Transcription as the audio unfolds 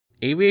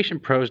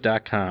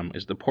Aviationpros.com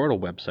is the portal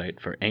website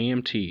for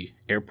AMT,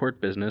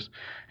 Airport Business,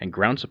 and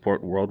Ground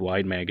Support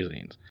Worldwide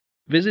magazines.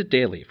 Visit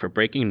daily for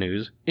breaking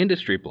news,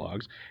 industry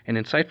blogs, and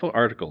insightful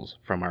articles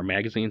from our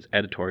magazine's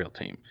editorial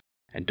team.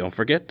 And don't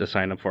forget to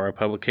sign up for our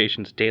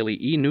publication's daily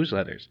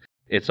e-newsletters.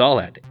 It's all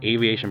at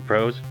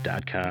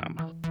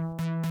aviationpros.com.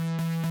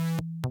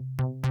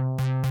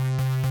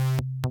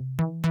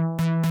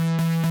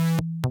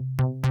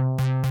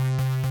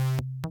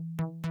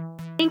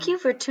 Thank you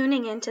for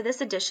tuning in to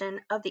this edition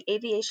of the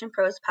Aviation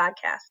Pros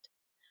podcast.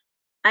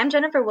 I'm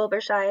Jennifer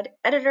Wilberscheid,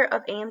 editor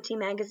of AMT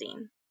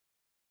Magazine.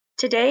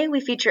 Today,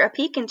 we feature a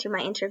peek into my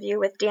interview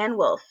with Dan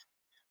Wolf,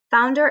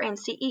 founder and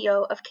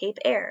CEO of Cape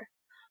Air,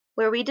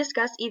 where we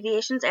discuss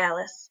Eviation's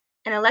Alice,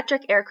 an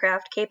electric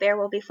aircraft Cape Air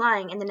will be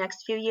flying in the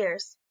next few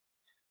years.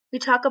 We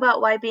talk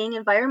about why being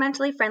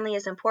environmentally friendly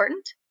is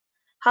important,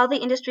 how the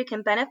industry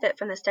can benefit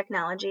from this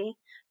technology,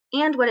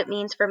 and what it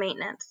means for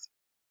maintenance.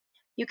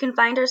 You can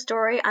find our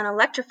story on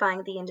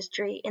electrifying the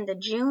industry in the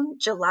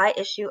June-July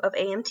issue of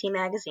AMT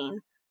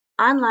Magazine,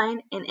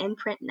 online and in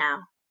print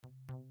now.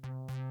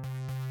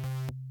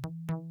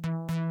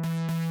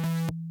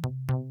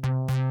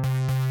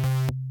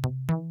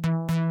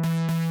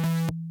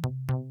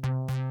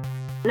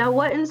 Now,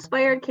 what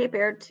inspired Cape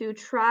Air to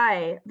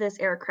try this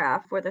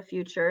aircraft for the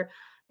future,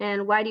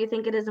 and why do you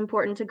think it is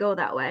important to go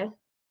that way?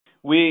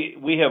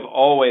 We have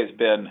always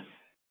been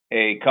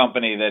a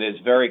company that is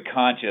very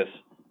conscious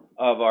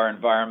of our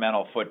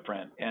environmental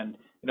footprint. And,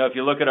 if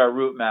you look at our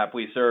route map,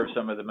 we serve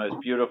some of the most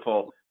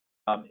beautiful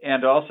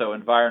and also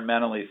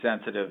environmentally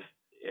sensitive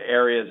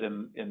areas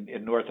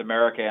in North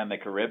America and the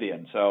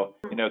Caribbean. So,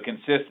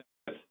 consistent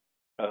with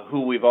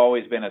who we've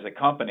always been as a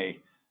company,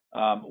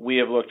 we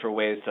have looked for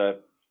ways to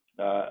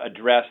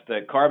address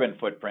the carbon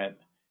footprint,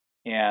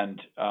 and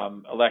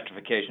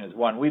electrification is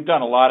one. We've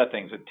done a lot of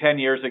things. 10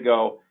 years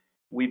ago,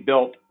 we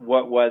built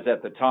what was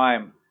at the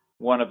time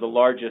one of the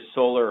largest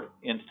solar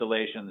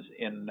installations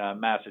in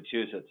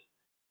Massachusetts.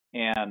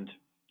 And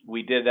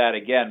we did that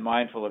again,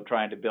 mindful of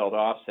trying to build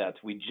offsets.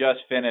 We just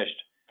finished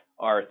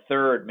our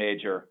third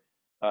major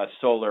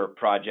solar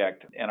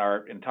project, and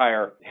our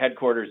entire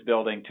headquarters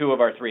building, 2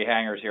 of our 3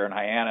 hangars here in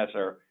Hyannis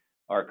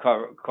are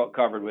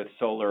covered with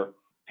solar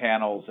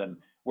panels, and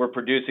we're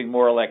producing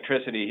more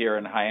electricity here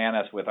in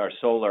Hyannis with our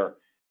solar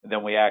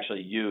than we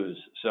actually use.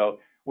 So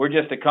we're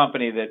just a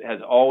company that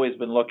has always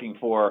been looking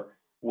for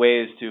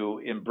ways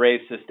to embrace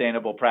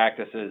sustainable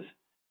practices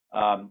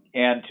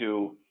and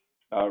to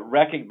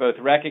both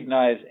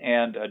recognize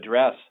and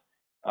address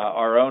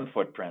our own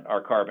footprint, our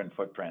carbon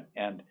footprint.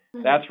 And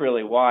that's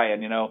really why.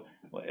 And,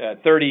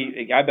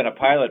 I've been a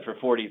pilot for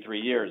 43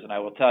 years, and I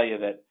will tell you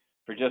that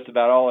for just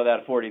about all of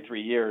that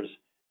 43 years,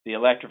 the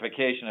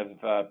electrification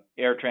of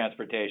air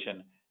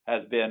transportation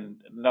has been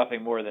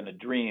nothing more than a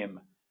dream.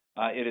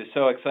 It is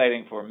so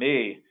exciting for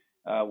me,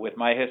 with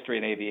my history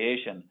in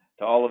aviation,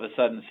 to all of a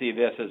sudden see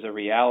this as a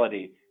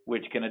reality,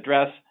 which can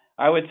address,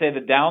 I would say, the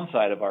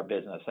downside of our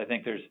business. I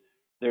think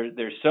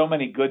there's so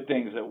many good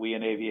things that we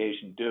in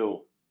aviation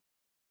do,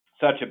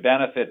 such a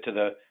benefit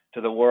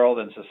to the world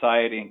and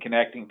society, and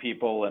connecting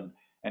people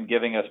and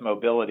giving us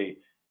mobility.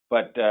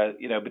 But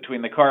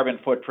between the carbon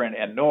footprint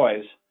and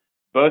noise,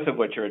 both of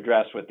which are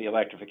addressed with the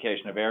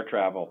electrification of air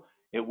travel,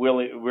 it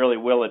really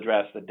will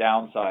address the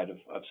downside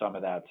of some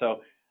of that.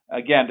 So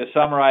again, to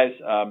summarize,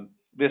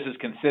 this is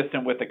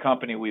consistent with the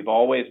company we've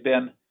always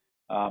been.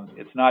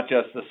 It's not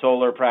just the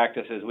solar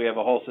practices. We have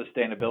a whole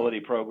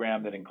sustainability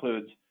program that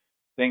includes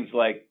things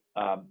like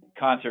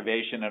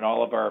conservation in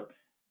all of our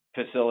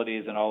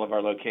facilities and all of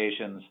our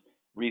locations,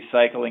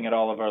 recycling at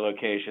all of our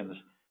locations.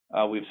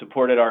 We've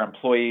supported our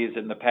employees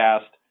in the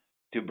past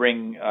to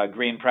bring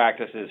green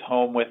practices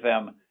home with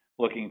them,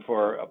 looking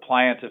for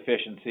appliance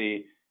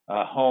efficiency,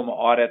 home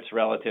audits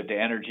relative to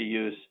energy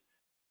use.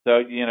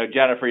 So,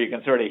 Jennifer, you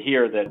can sort of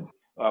hear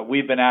that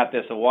we've been at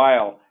this a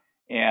while,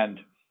 and,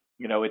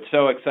 it's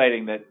so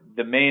exciting that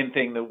the main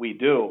thing that we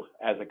do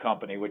as a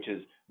company, which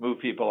is move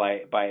people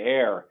by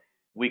air,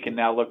 we can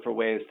now look for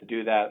ways to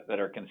do that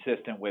are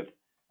consistent with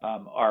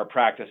our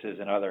practices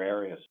in other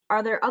areas.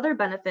 Are there other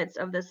benefits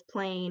of this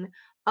plane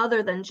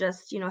other than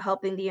just,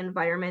 helping the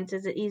environment?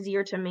 Is it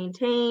easier to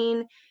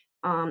maintain?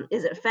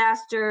 Is it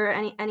faster?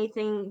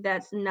 Anything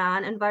that's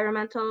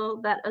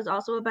non-environmental that is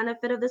also a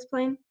benefit of this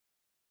plane?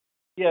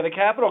 Yeah, the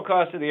capital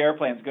cost of the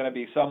airplane is going to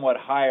be somewhat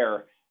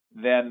higher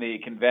than the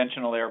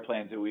conventional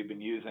airplanes that we've been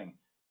using.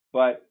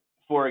 But,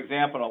 for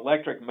example, an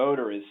electric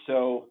motor is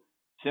so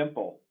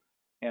simple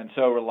and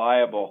so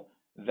reliable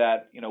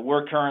that,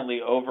 we're currently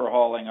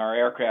overhauling our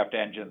aircraft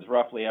engines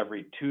roughly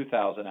every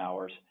 2,000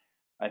 hours.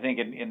 I think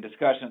in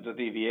discussions with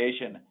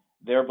Eviation,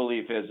 their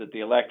belief is that the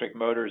electric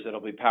motors that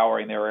will be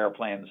powering their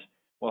airplanes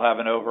will have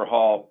an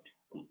overhaul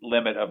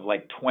limit of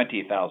like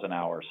 20,000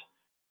 hours.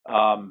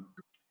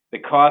 The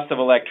cost of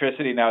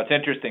electricity, now it's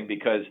interesting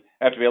because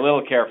I have to be a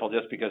little careful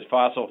just because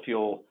fossil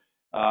fuel,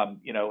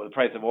 the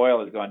price of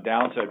oil has gone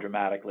down so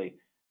dramatically,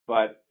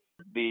 but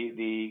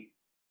the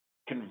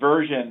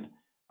conversion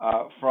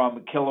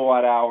from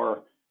kilowatt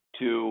hour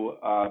to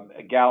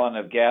a gallon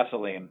of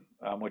gasoline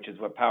which is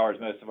what powers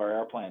most of our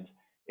airplanes,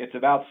 it's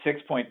about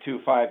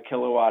 6.25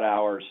 kilowatt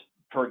hours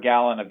per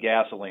gallon of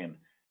gasoline.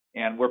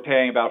 And we're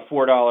paying about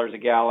 $4 a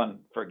gallon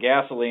for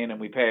gasoline, and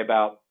we pay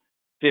about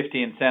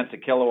 15 cents a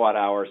kilowatt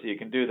hour. So you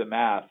can do the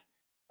math.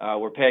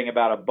 We're paying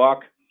about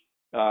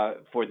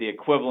 $1 for the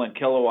equivalent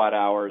kilowatt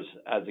hours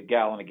as a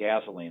gallon of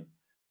gasoline.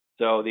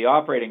 So the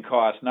operating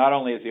cost, not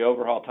only is the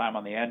overhaul time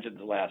on the engines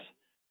less,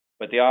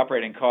 but the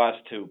operating cost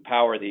to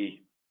power the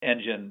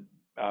engine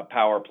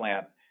power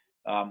plant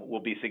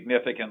will be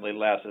significantly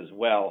less as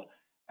well,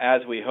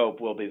 as we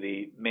hope will be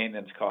the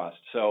maintenance cost.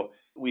 So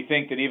we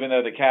think that even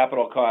though the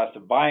capital cost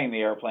of buying the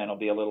airplane will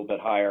be a little bit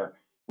higher,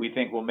 we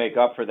think we'll make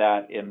up for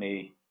that in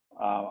the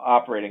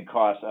operating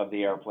costs of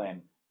the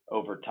airplane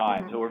over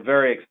time. So we're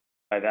very excited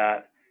by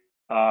that.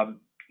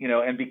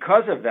 And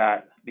because of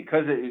that,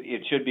 because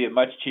it should be a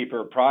much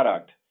cheaper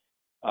product,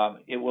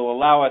 it will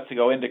allow us to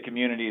go into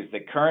communities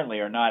that currently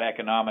are not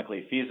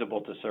economically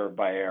feasible to serve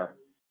by air.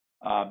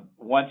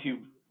 Once you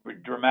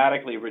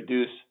dramatically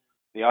reduce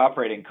the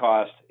operating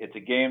cost, it's a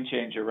game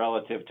changer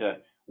relative to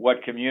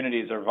what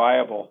communities are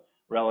viable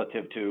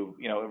relative to,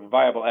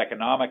 viable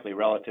economically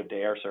relative to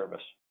air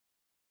service.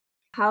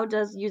 How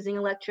does using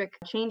electric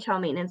change how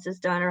maintenance is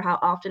done or how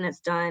often it's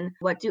done?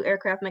 What do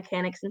aircraft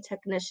mechanics and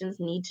technicians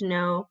need to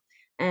know?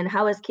 And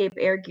how is Cape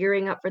Air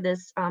gearing up for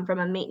this from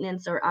a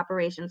maintenance or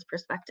operations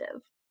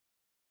perspective?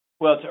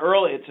 Well, it's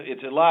early.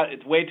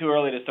 It's way too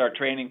early to start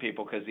training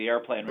people because the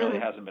airplane really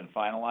hasn't been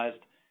finalized.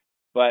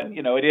 But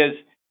it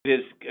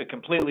is a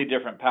completely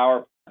different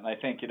power. And I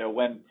think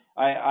when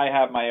I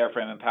have my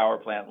airframe and power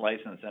plant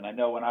license, and I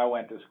know when I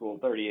went to school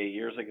 38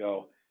 years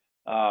ago,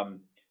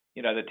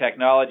 the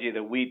technology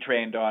that we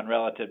trained on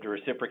relative to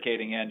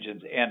reciprocating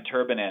engines and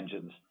turbine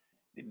engines,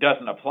 it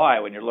doesn't apply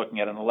when you're looking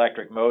at an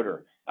electric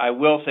motor. I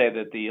will say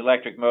that the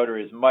electric motor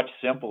is much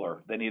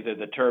simpler than either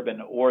the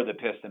turbine or the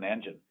piston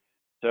engine,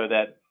 so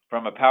that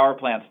from a power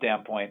plant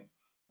standpoint,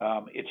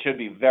 it should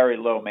be very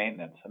low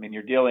maintenance. I mean,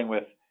 you're dealing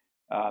with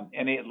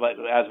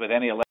as with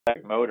any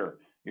electric motor,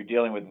 you're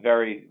dealing with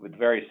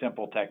very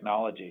simple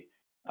technology.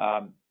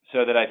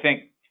 So that I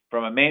think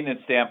from a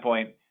maintenance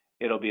standpoint,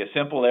 it'll be a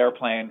simple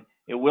airplane.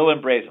 It will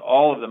embrace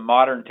all of the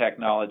modern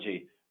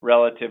technology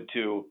relative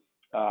to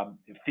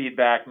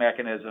feedback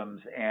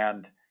mechanisms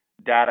and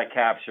data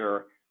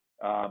capture.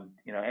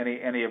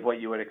 Any of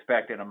what you would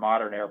expect in a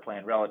modern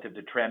airplane relative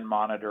to trend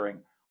monitoring,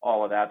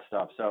 all of that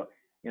stuff. So,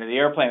 the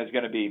airplane is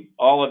going to be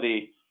all of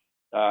the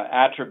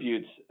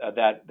attributes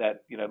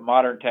that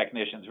modern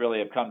technicians really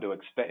have come to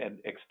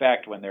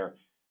expect when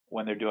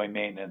they're doing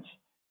maintenance.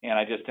 And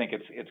I just think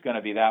it's going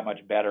to be that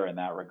much better in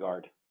that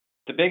regard.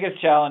 The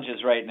biggest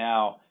challenges right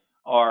now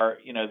are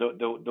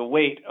the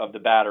weight of the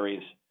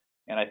batteries,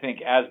 and I think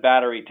as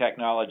battery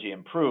technology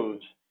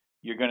improves,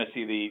 you're going to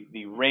see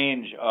the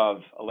range of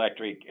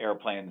electric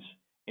airplanes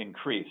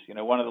increase.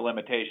 One of the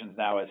limitations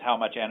now is how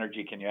much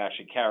energy can you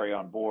actually carry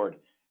on board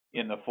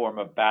in the form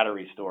of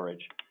battery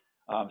storage.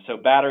 So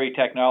battery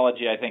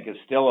technology, I think, is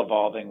still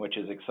evolving, which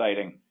is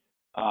exciting,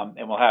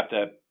 and we'll have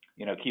to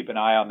keep an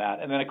eye on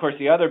that. And then, of course,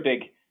 the other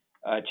big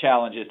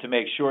challenge is to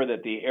make sure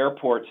that the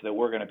airports that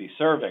we're going to be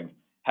serving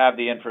have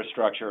the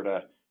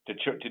infrastructure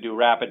to do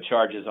rapid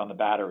charges on the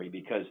battery,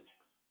 because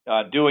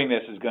doing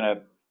this is going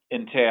to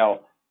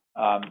entail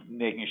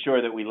making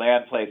sure that we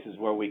land places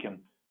where we can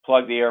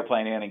plug the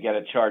airplane in and get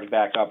it charged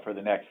back up for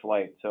the next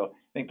flight. So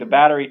I think the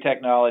battery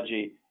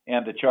technology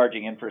and the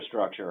charging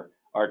infrastructure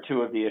are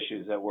two of the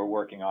issues that we're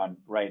working on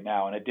right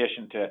now, in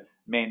addition to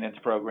maintenance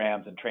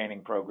programs and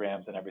training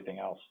programs and everything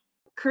else.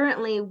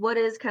 Currently, what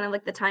is kind of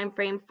like the time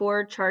frame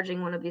for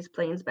charging one of these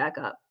planes back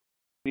up?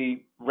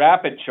 The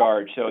rapid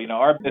charge, so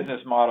our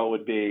business model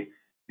would be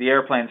the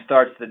airplane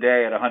starts the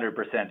day at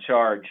 100%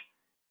 charge,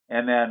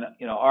 and then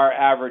our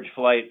average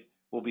flight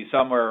will be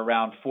somewhere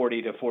around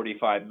 40 to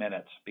 45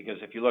 minutes, because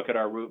if you look at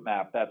our route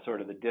map, that's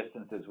sort of the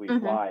distances we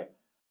fly.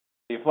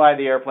 You fly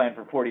the airplane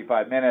for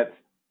 45 minutes,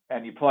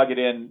 and you plug it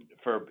in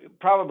for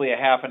probably a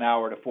half an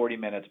hour to 40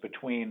 minutes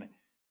between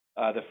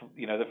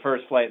the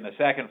first flight and the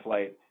second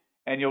flight,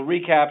 and you'll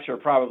recapture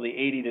probably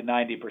 80 to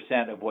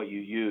 90% of what you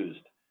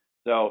used.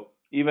 So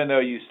even though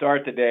you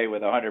start the day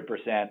with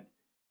 100%,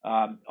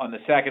 on the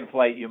second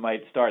flight you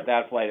might start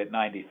that flight at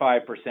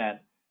 95%.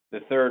 The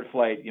third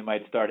flight you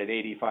might start at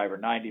 85 or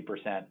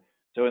 90%.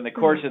 So in the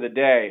course of the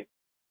day,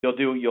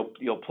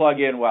 you'll plug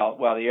in while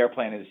the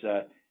airplane is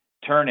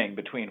turning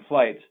between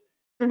flights,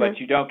 but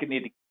you don't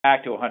need to get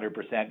back to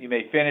 100%. You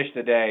may finish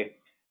the day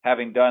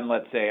having done,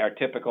 let's say, our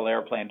typical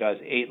airplane does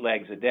 8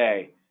 legs a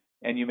day,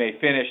 and you may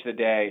finish the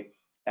day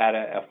at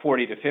a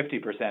 40 to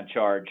 50%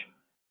 charge,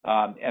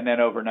 and then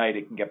overnight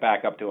it can get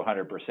back up to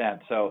 100%.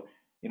 So,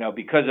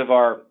 because of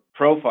our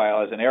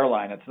profile as an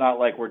airline, it's not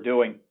like we're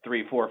doing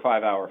 3, 4,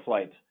 5 hour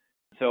flights.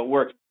 So it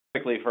works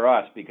perfectly for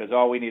us, because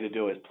all we need to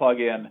do is plug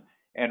in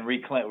and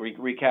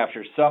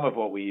recapture some of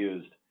what we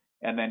used,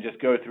 and then just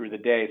go through the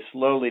day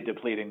slowly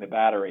depleting the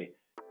battery,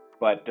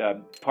 but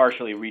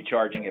partially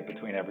recharging it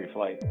between every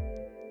flight.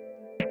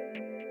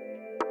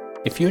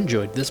 If you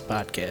enjoyed this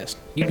podcast,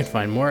 you can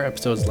find more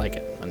episodes like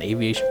it on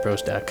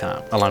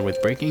aviationpros.com, along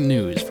with breaking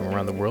news from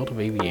around the world of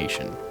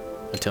aviation.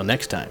 Until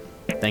next time,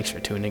 thanks for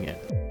tuning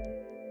in.